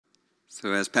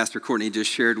So as Pastor Courtney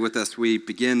just shared with us, we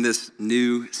begin this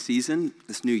new season,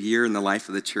 this new year in the life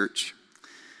of the church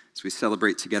as we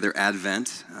celebrate together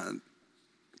Advent.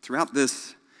 Throughout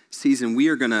this season, we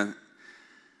are going to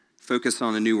focus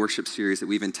on a new worship series that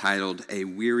we've entitled A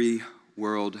Weary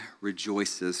World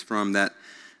Rejoices, from that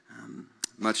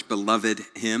much beloved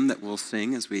hymn that we'll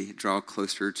sing as we draw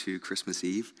closer to Christmas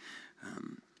Eve.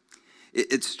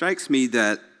 It strikes me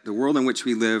that the world in which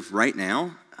we live right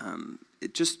now,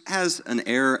 it just has an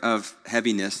air of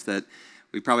heaviness that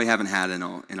we probably haven't had in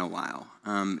a while.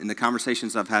 In the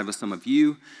conversations I've had with some of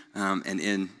you, and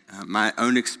in my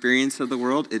own experience of the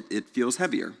world, it feels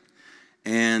heavier.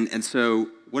 And so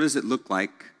what does it look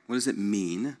like? What does it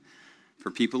mean for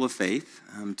people of faith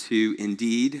to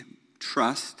indeed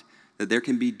trust that there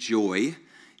can be joy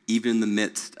even in the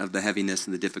midst of the heaviness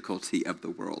and the difficulty of the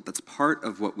world? That's part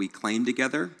of what we claim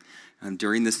together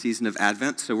during this season of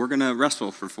Advent. So we're going to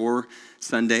wrestle for 4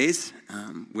 Sundays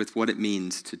with what it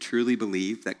means to truly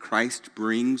believe that Christ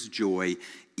brings joy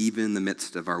even in the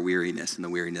midst of our weariness and the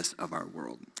weariness of our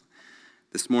world.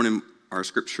 This morning, our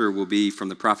scripture will be from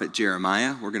the prophet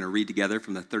Jeremiah. We're going to read together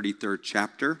from the 33rd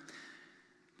chapter.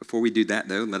 Before we do that,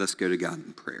 though, let us go to God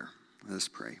in prayer. Let us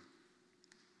pray.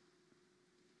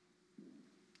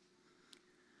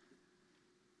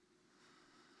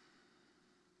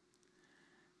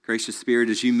 Gracious Spirit,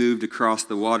 as you moved across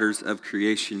the waters of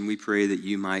creation, we pray that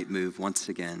you might move once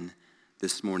again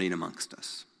this morning amongst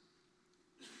us.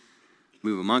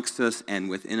 Move amongst us and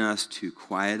within us to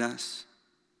quiet us,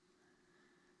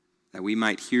 that we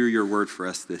might hear your word for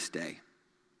us this day,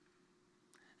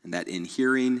 and that in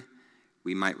hearing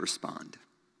we might respond.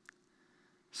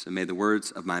 So may the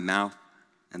words of my mouth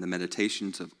and the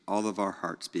meditations of all of our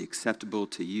hearts be acceptable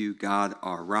to you, God,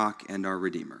 our rock and our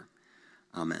Redeemer.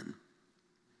 Amen.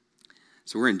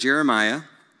 So we're in Jeremiah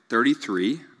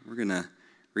 33. We're going to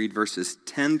read verses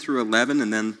 10 through 11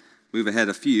 and then move ahead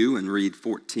a few and read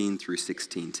 14 through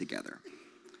 16 together.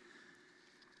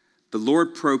 The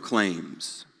Lord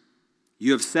proclaims,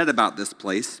 "You have said about this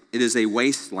place, it is a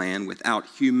wasteland without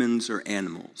humans or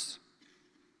animals.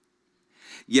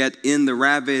 Yet in the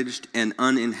ravaged and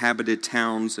uninhabited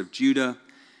towns of Judah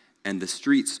and the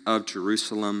streets of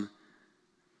Jerusalem,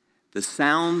 the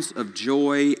sounds of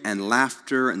joy and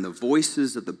laughter and the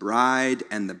voices of the bride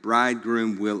and the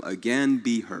bridegroom will again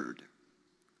be heard.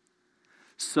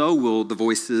 So will the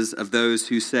voices of those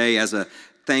who say, as a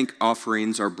thank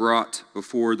offerings are brought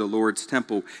before the Lord's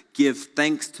temple, give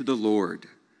thanks to the Lord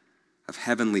of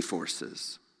heavenly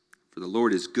forces. For the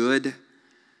Lord is good,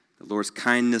 the Lord's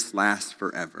kindness lasts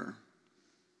forever.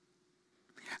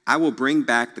 I will bring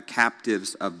back the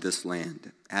captives of this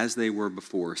land as they were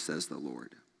before, says the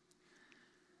Lord.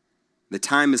 The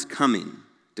time is coming,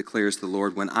 declares the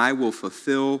Lord, when I will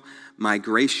fulfill my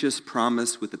gracious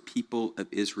promise with the people of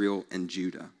Israel and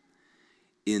Judah.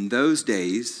 In those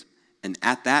days and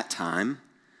at that time,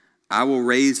 I will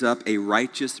raise up a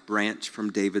righteous branch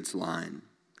from David's line,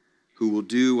 who will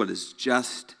do what is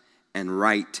just and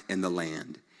right in the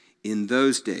land. In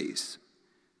those days,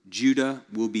 Judah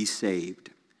will be saved,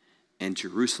 and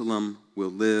Jerusalem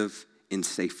will live in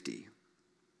safety.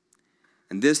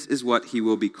 And this is what he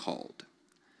will be called: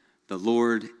 the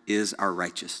Lord is our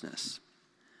righteousness.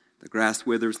 The grass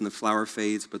withers and the flower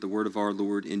fades, but the word of our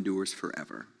Lord endures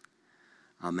forever.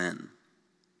 Amen."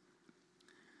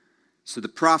 So the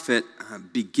prophet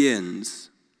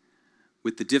begins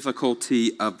with the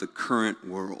difficulty of the current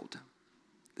world.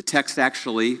 The text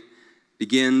actually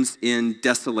begins in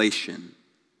desolation.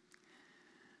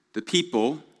 The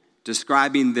people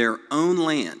describing their own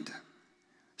land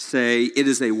say it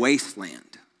is a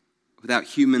wasteland without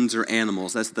humans or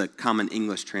animals. That's the common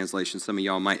English translation. Some of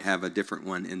y'all might have a different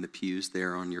one in the pews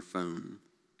there on your phone.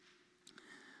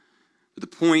 But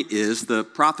the point is, the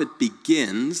prophet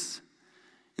begins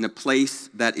in a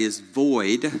place that is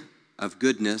void of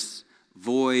goodness,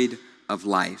 void of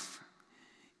life,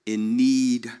 in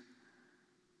need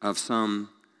of some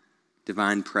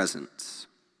divine presence.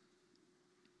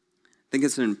 I think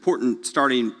it's an important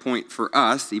starting point for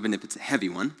us, even if it's a heavy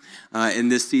one, in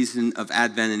this season of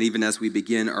Advent and even as we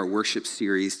begin our worship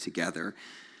series together.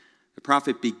 The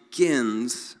prophet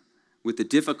begins with the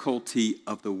difficulty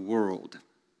of the world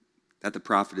that the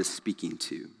prophet is speaking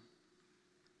to.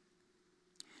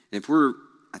 And if we're,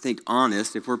 I think,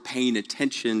 honest, if we're paying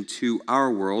attention to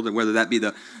our world, and whether that be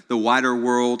the wider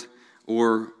world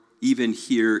or even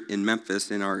here in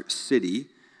Memphis in our city,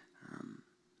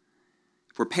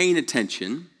 if we're paying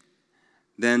attention,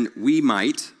 then we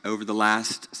might, over the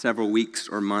last several weeks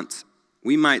or months,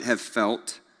 we might have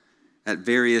felt at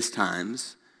various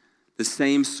times the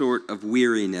same sort of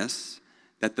weariness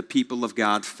that the people of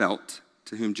God felt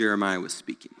to whom Jeremiah was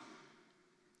speaking.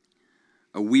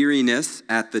 A weariness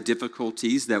at the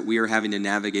difficulties that we are having to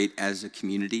navigate as a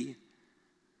community.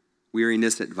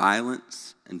 Weariness at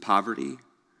violence and poverty.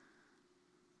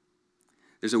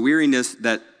 There's a weariness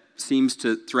that seems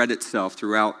to thread itself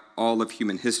throughout all of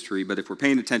human history, but if we're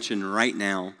paying attention right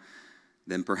now,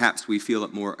 then perhaps we feel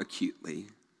it more acutely.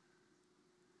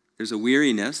 There's a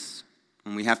weariness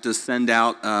when we have to send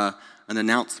out an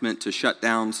announcement to shut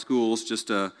down schools just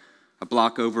a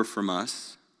block over from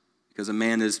us because a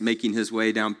man is making his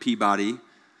way down Peabody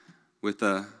with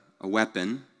a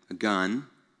weapon, a gun.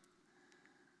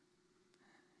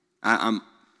 I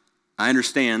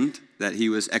understand that he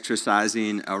was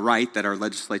exercising a right that our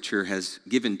legislature has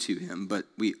given to him, but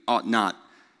we ought not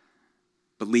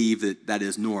believe that that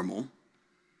is normal.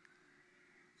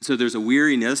 So there's a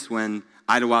weariness when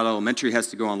Idlewild Elementary has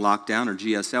to go on lockdown or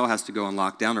GSL has to go on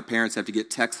lockdown or parents have to get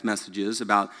text messages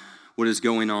about what is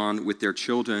going on with their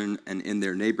children and in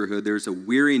their neighborhood. There's a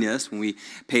weariness when we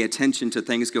pay attention to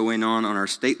things going on our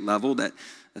state level that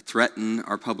threaten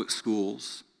our public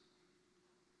schools.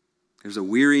 There's a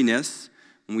weariness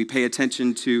when we pay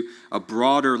attention to a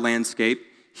broader landscape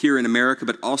here in America,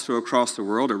 but also across the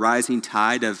world, a rising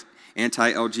tide of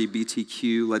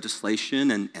anti-LGBTQ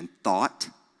legislation and thought,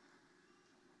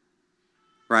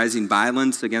 rising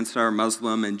violence against our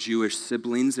Muslim and Jewish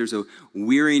siblings. There's a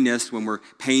weariness when we're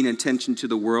paying attention to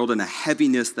the world and a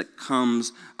heaviness that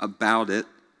comes about it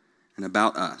and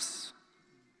about us.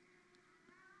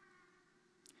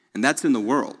 And that's in the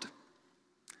world.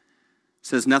 It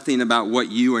says nothing about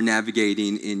what you are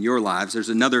navigating in your lives. There's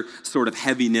another sort of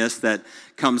heaviness that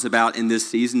comes about in this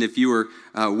season. If you were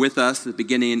with us at the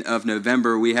beginning of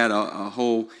November, we had a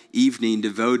whole evening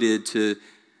devoted to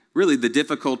really the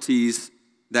difficulties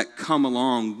that come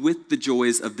along with the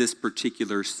joys of this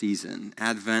particular season.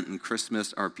 Advent and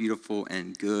Christmas are beautiful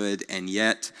and good, and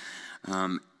yet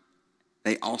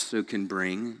they also can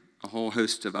bring a whole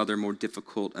host of other more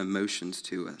difficult emotions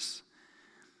to us.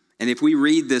 And if we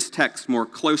read this text more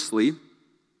closely,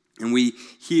 and we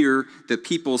hear the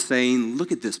people saying,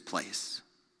 look at this place.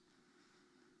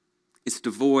 It's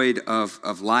devoid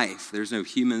of life. There's no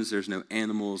humans, there's no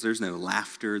animals, there's no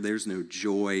laughter, there's no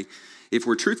joy. If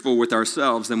we're truthful with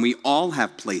ourselves, then we all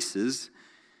have places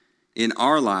in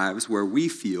our lives where we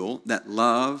feel that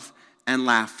love and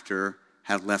laughter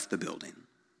have left the building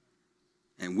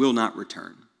and will not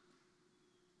return.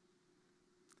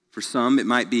 For some, it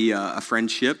might be a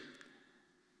friendship.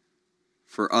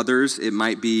 For others, it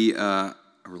might be a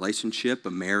relationship,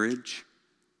 a marriage.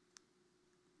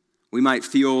 We might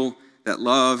feel that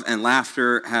love and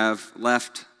laughter have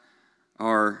left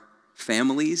our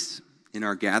families in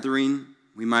our gathering.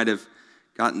 We might have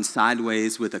gotten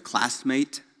sideways with a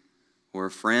classmate or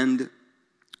a friend.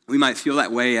 We might feel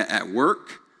that way at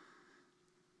work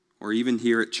or even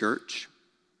here at church.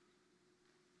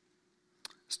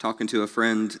 I was talking to a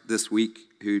friend this week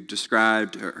who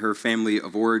described her family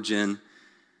of origin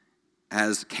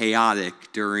as chaotic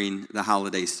during the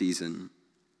holiday season.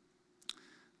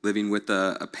 Living with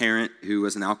a parent who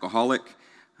was an alcoholic,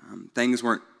 things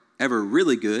weren't ever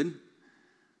really good,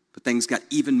 but things got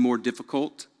even more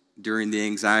difficult during the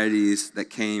anxieties that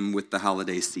came with the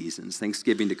holiday seasons.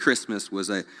 Thanksgiving to Christmas was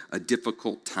a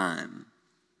difficult time.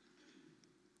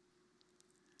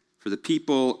 For the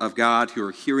people of God who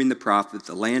are hearing the prophet,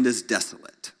 the land is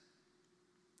desolate.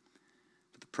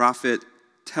 But the prophet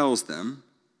tells them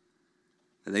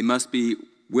that they must be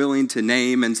willing to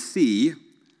name and see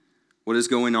what is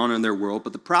going on in their world,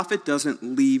 but the prophet doesn't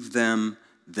leave them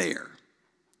there.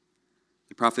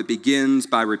 The prophet begins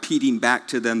by repeating back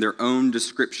to them their own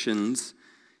descriptions.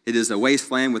 It is a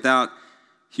wasteland without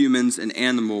humans and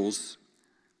animals,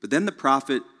 but then the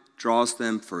prophet draws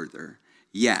them further.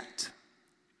 Yet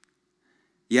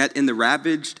in the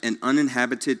ravaged and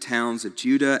uninhabited towns of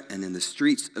Judah and in the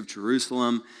streets of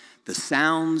Jerusalem, the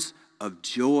sounds of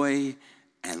joy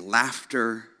and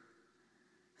laughter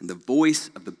and the voice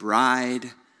of the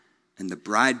bride and the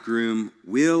bridegroom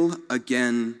will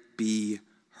again be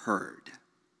heard.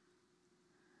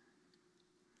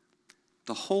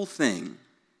 The whole thing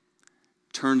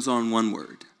turns on one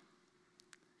word: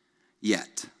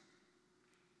 yet.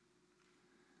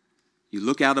 You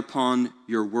look out upon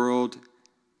your world,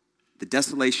 the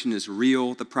desolation is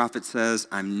real, the prophet says.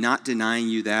 I'm not denying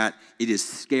you that. It is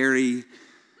scary.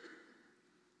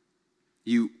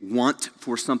 You want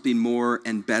for something more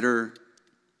and better,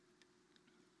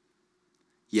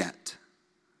 yet.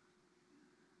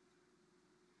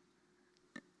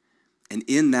 And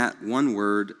in that one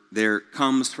word, there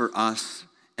comes for us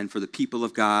and for the people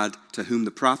of God to whom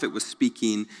the prophet was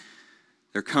speaking,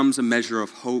 There comes a measure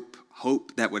of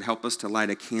hope that would help us to light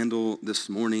a candle this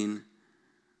morning.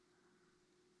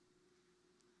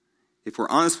 If we're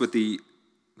honest with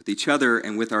each other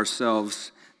and with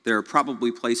ourselves, there are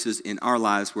probably places in our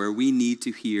lives where we need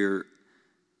to hear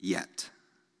yet.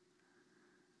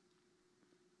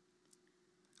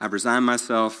 I've resigned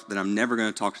myself that I'm never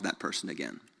going to talk to that person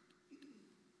again.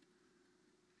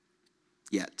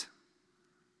 Yet.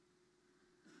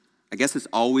 I guess it's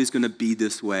always going to be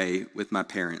this way with my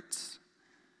parents.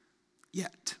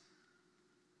 Yet.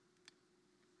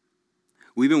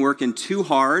 We've been working too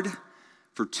hard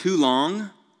for too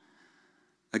long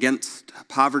against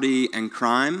poverty and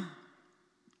crime.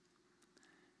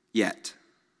 Yet.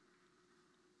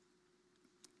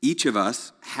 Each of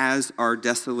us has our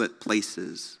desolate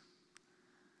places,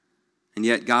 and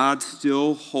yet God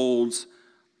still holds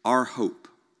our hope.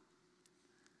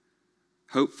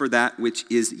 Hope for that which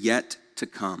is yet to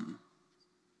come.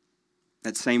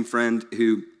 That same friend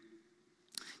who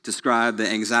described the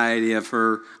anxiety of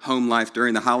her home life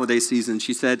during the holiday season,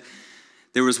 she said,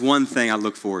 there was one thing I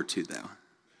look forward to, though.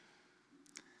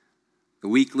 The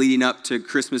week leading up to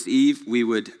Christmas Eve, we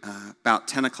would, about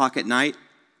 10 o'clock at night,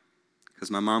 because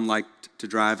my mom liked to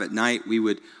drive at night, we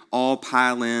would all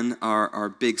pile in our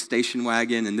big station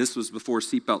wagon, and this was before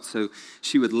seatbelts, so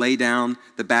she would lay down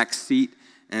the back seat,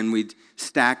 and we'd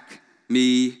stack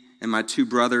me and my two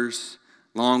brothers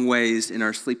long ways in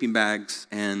our sleeping bags,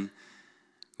 and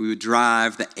we would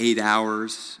drive the 8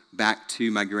 hours back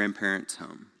to my grandparents'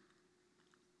 home.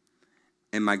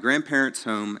 And my grandparents'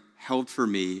 home held for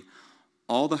me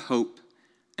all the hope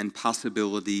and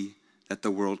possibility that the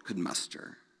world could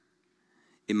muster.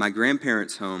 In my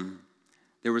grandparents' home,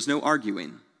 there was no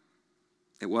arguing.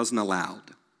 It wasn't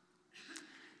allowed.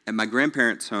 At my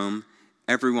grandparents' home,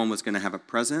 everyone was going to have a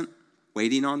present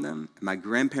waiting on them. At my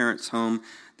grandparents' home,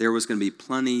 there was going to be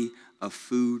plenty of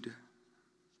food.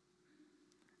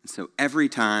 And so every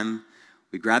time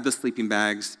we grabbed the sleeping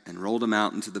bags and rolled them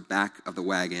out into the back of the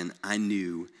wagon, I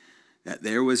knew that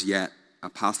there was yet a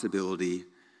possibility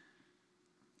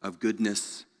of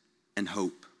goodness and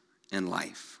hope and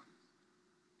life.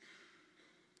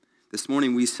 This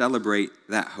morning we celebrate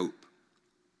that hope,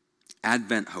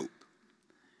 Advent hope.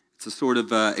 It's a sort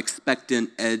of expectant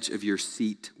edge of your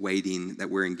seat waiting that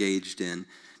we're engaged in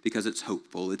because it's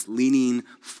hopeful. It's leaning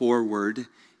forward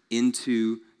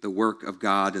into the work of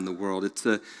God in the world. It's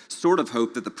a sort of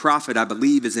hope that the prophet, I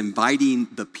believe, is inviting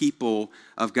the people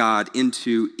of God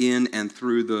into, in and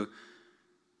through the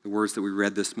words that we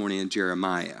read this morning in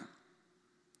Jeremiah.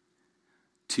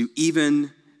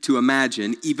 To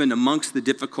imagine, even amongst the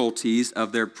difficulties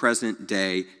of their present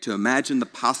day, to imagine the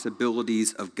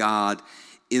possibilities of God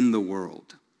in the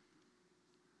world.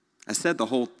 I said the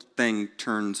whole thing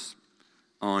turns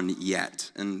on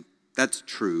yet, and that's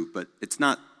true, but it's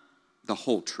not the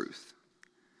whole truth.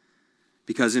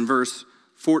 Because in verse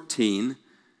 14,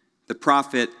 the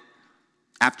prophet,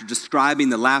 after describing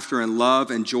the laughter and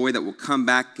love and joy that will come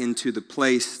back into the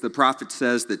place, the prophet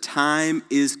says, the time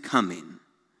is coming,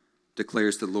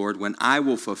 declares the Lord, when I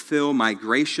will fulfill my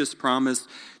gracious promise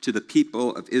to the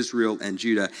people of Israel and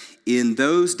Judah. In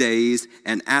those days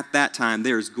and at that time,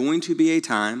 there is going to be a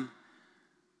time,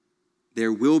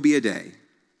 there will be a day,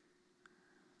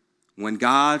 when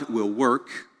God will work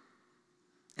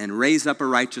and raise up a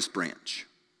righteous branch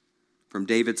from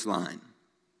David's line.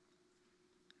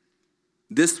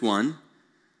 This one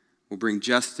will bring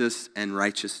justice and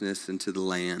righteousness into the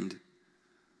land.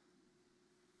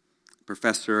 A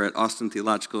professor at Austin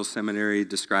Theological Seminary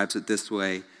describes it this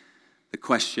way: the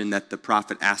question that the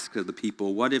prophet asked of the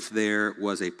people, what if there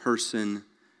was a person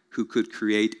who could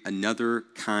create another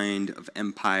kind of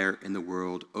empire in the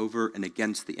world over and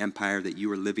against the empire that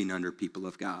you are living under, people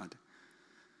of God?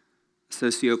 A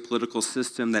socio-political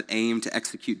system that aimed to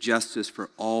execute justice for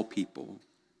all people,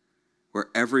 where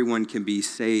everyone can be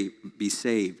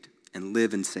saved and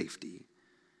live in safety,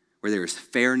 where there is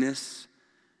fairness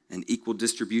and equal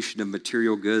distribution of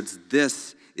material goods.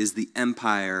 This is the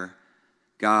empire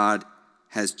God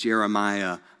has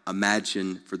Jeremiah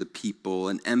imagine for the people,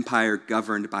 an empire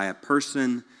governed by a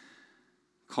person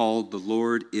called the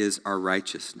Lord is our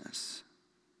righteousness.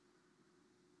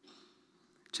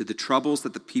 To the troubles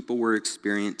that the people were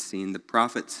experiencing, the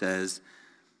prophet says,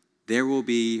 there will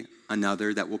be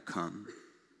another that will come,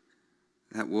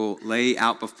 that will lay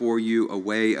out before you a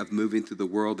way of moving through the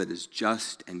world that is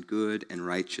just and good and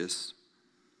righteous.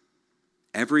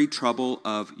 Every trouble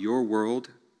of your world,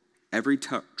 every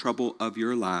trouble of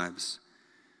your lives,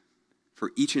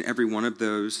 for each and every one of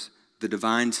those, the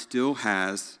divine still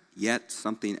has yet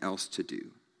something else to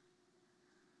do.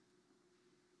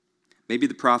 Maybe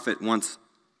the prophet wants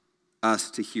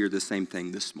us to hear the same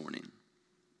thing this morning.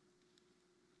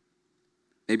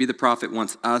 Maybe the prophet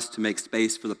wants us to make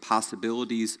space for the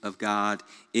possibilities of God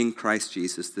in Christ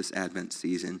Jesus this Advent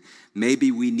season.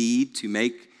 Maybe we need to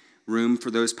make room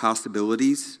for those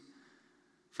possibilities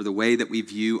for the way that we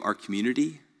view our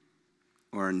community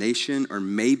or our nation, or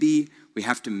maybe we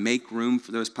have to make room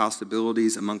for those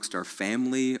possibilities amongst our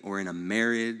family or in a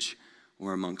marriage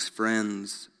or amongst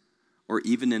friends or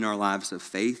even in our lives of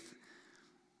faith.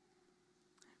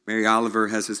 Mary Oliver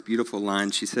has this beautiful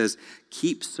line. She says,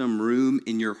 "Keep some room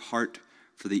in your heart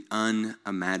for the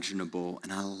unimaginable."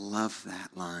 And I love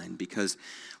that line because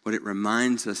what it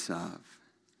reminds us of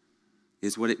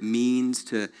is what it means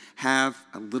to have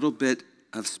a little bit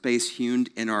of space hewn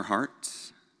in our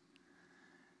hearts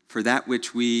for that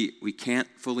which we can't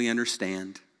fully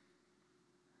understand,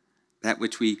 that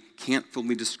which we can't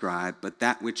fully describe, but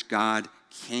that which God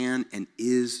can and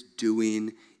is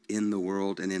doing in the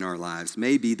world and in our lives.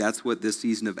 Maybe that's what this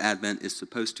season of Advent is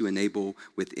supposed to enable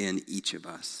within each of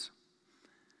us.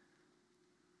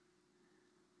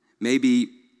 Maybe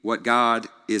what God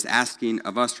is asking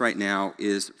of us right now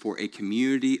is for a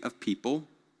community of people,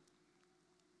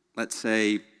 let's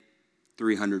say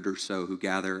 300 or so who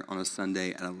gather on a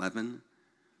Sunday at 11,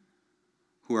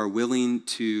 who are willing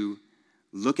to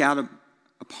look out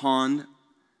upon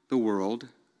the world,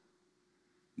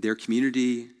 their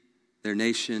community, their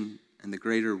nation, and the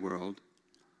greater world,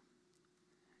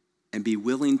 and be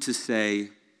willing to say,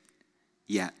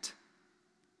 yet.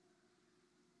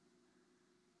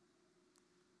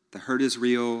 The hurt is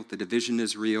real, the division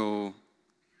is real,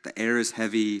 the air is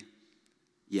heavy,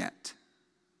 yet.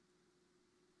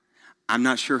 I'm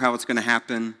not sure how it's going to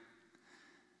happen.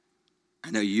 I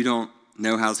know you don't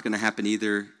know how it's going to happen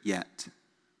either, yet.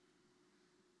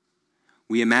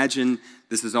 We imagine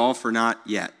this is all for not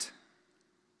yet.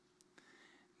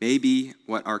 Maybe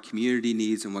what our community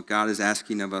needs and what God is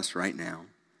asking of us right now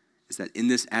is that in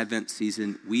this Advent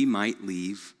season, we might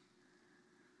leave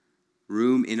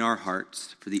room in our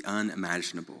hearts for the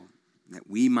unimaginable, that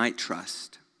we might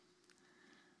trust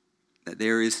that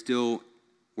there is still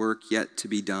work yet to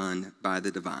be done by the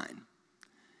divine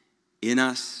in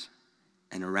us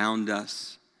and around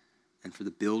us and for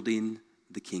the building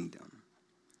of the kingdom.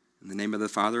 In the name of the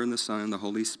Father and the Son and the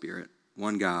Holy Spirit,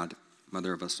 one God,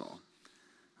 Mother of us all.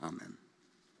 Amen.